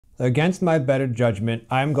Against my better judgment,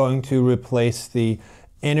 I'm going to replace the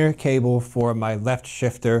inner cable for my left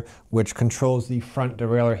shifter, which controls the front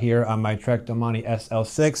derailleur here on my Trek Domane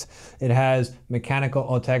SL6. It has Mechanical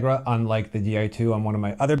Ultegra, unlike the Di2 on one of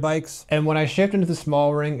my other bikes. And when I shift into the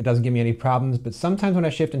small ring, it doesn't give me any problems, but sometimes when I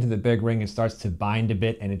shift into the big ring, it starts to bind a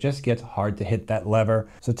bit and it just gets hard to hit that lever.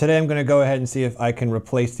 So today I'm gonna go ahead and see if I can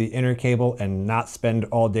replace the inner cable and not spend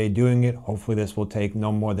all day doing it. Hopefully this will take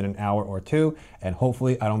no more than an hour or two, and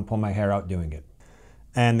hopefully I don't pull my hair out doing it.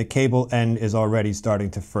 And the cable end is already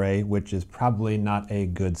starting to fray, which is probably not a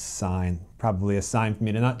good sign. Probably a sign for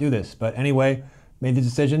me to not do this. But anyway, made the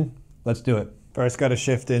decision, let's do it. First gotta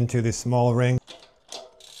shift into the small ring.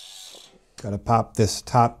 Gotta pop this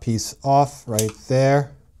top piece off right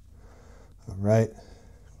there. All right,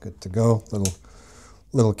 good to go.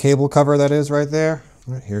 Little cable cover that is right there.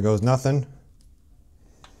 All right, here goes nothing.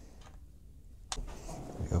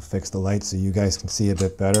 Go fix the light so you guys can see a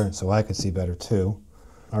bit better, so I can see better too.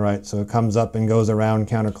 All right, so it comes up and goes around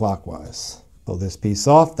counterclockwise. Pull this piece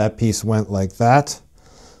off. That piece went like that.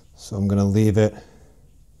 So I'm gonna leave it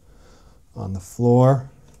on the floor.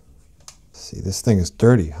 See, this thing is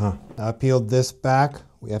dirty, huh? Now I peeled this back.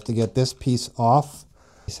 We have to get this piece off.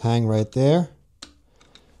 Just hang right there.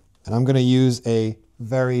 And I'm gonna use a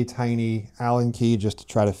very tiny Allen key just to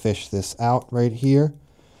try to fish this out right here.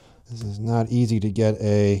 This is not easy to get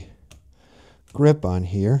a grip on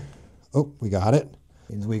here. Oh, we got it.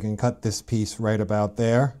 Means we can cut this piece right about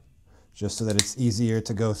there, just so that it's easier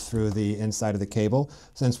to go through the inside of the cable,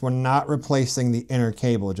 since we're not replacing the inner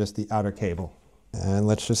cable, just the outer cable. And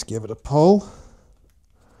let's just give it a pull.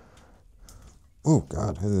 Oh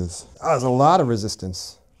God, it is. Oh, there's a lot of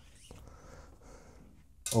resistance.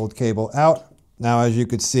 Old cable out. Now, as you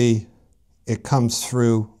could see, it comes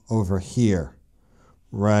through over here,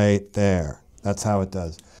 right there. That's how it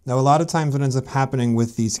does. Now, a lot of times what ends up happening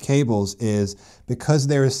with these cables is because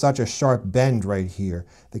there is such a sharp bend right here,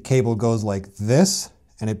 the cable goes like this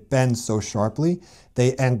and it bends so sharply,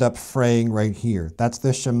 they end up fraying right here. That's the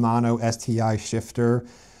Shimano STI shifter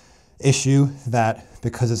issue, that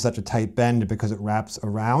because it's such a tight bend and because it wraps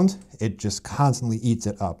around, it just constantly eats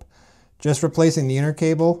it up. Just replacing the inner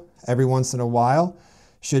cable every once in a while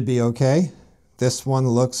should be okay. This one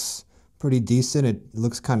looks pretty decent. It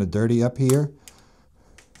looks kind of dirty up here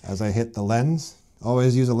as I hit the lens.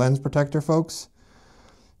 Always use a lens protector, folks.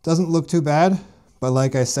 Doesn't look too bad, but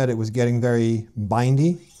like I said, it was getting very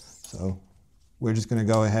bindy. So we're just gonna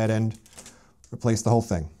go ahead and replace the whole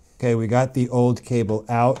thing. Okay, we got the old cable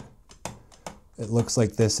out. It looks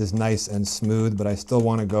like this is nice and smooth, but I still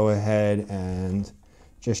wanna go ahead and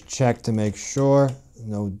just check to make sure.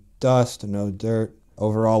 No dust, no dirt.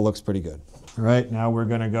 Overall looks pretty good. All right, now we're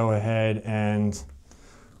gonna go ahead and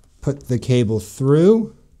put the cable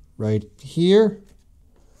through right here.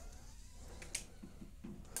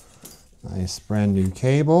 Nice brand new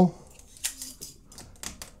cable.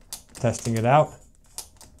 Testing it out.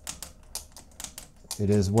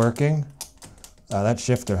 It is working. That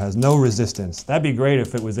shifter has no resistance. That'd be great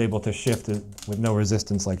if it was able to shift it with no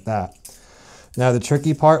resistance like that. Now the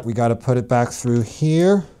tricky part, we got to put it back through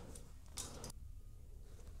here.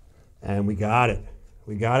 And we got it.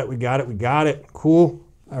 We got it, we got it, we got it. Cool.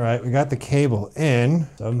 All right, we got the cable in.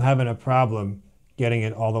 So I'm having a problem getting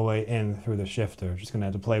it all the way in through the shifter. Just gonna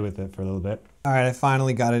have to play with it for a little bit. All right, I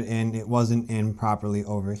finally got it in. It wasn't in properly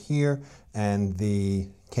over here, and the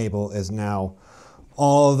cable is now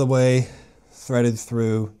all the way threaded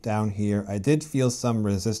through down here. I did feel some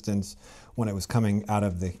resistance when it was coming out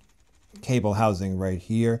of the cable housing right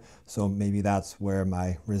here, so maybe that's where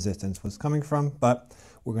my resistance was coming from, but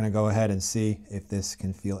we're gonna go ahead and see if this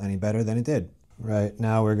can feel any better than it did. Right,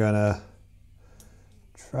 now we're gonna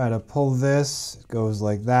try to pull this. It goes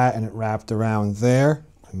like that and it wrapped around there.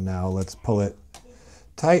 And now let's pull it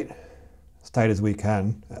tight as we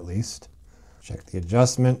can, at least. Check the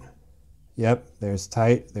adjustment. Yep, there's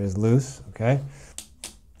tight, there's loose, okay.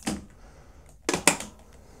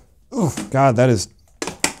 Oof, God, that is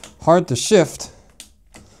hard to shift.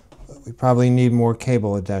 But we probably need more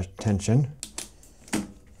cable tension.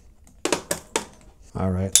 All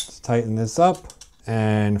right, let's tighten this up.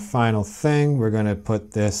 And final thing, we're gonna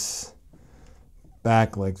put this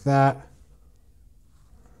back like that.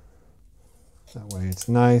 That way it's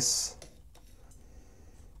nice.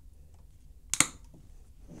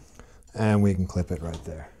 And we can clip it right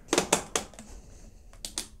there.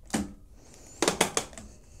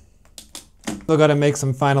 Still gotta make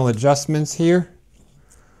some final adjustments here.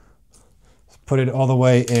 Let's put it all the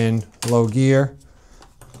way in low gear.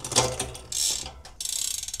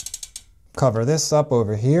 Cover this up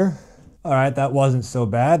over here. All right, that wasn't so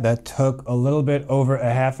bad. That took a little bit over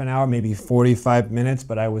a half an hour, maybe 45 minutes,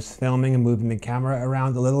 but I was filming and moving the camera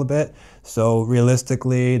around a little bit. So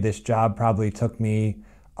realistically, this job probably took me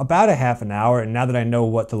about a half an hour, and now that I know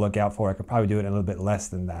what to look out for, I could probably do it in a little bit less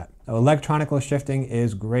than that. Now, electronical shifting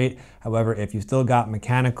is great. However, if you still got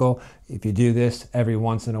mechanical, if you do this every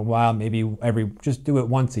once in a while, maybe just do it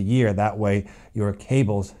once a year, that way your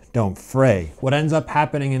cables don't fray. What ends up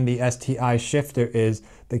happening in the STI shifter is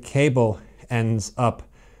the cable ends up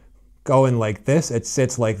going like this, it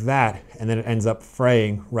sits like that, and then it ends up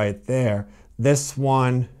fraying right there. This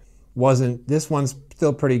one's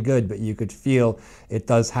still pretty good, but you could feel it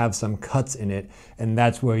does have some cuts in it, and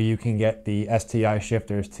that's where you can get the STI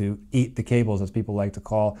shifters to eat the cables, as people like to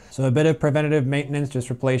call. So a bit of preventative maintenance, just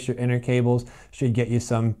replace your inner cables, should get you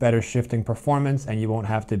some better shifting performance, and you won't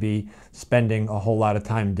have to be spending a whole lot of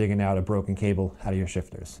time digging out a broken cable out of your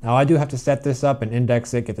shifters. Now I do have to set this up and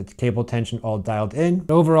index it, get the cable tension all dialed in.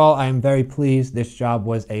 But overall, I am very pleased. This job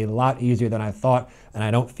was a lot easier than I thought, and I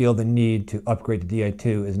don't feel the need to upgrade to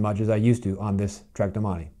DI2 as much as I used to on this Trek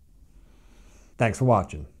Domane. Thanks for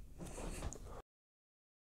watching.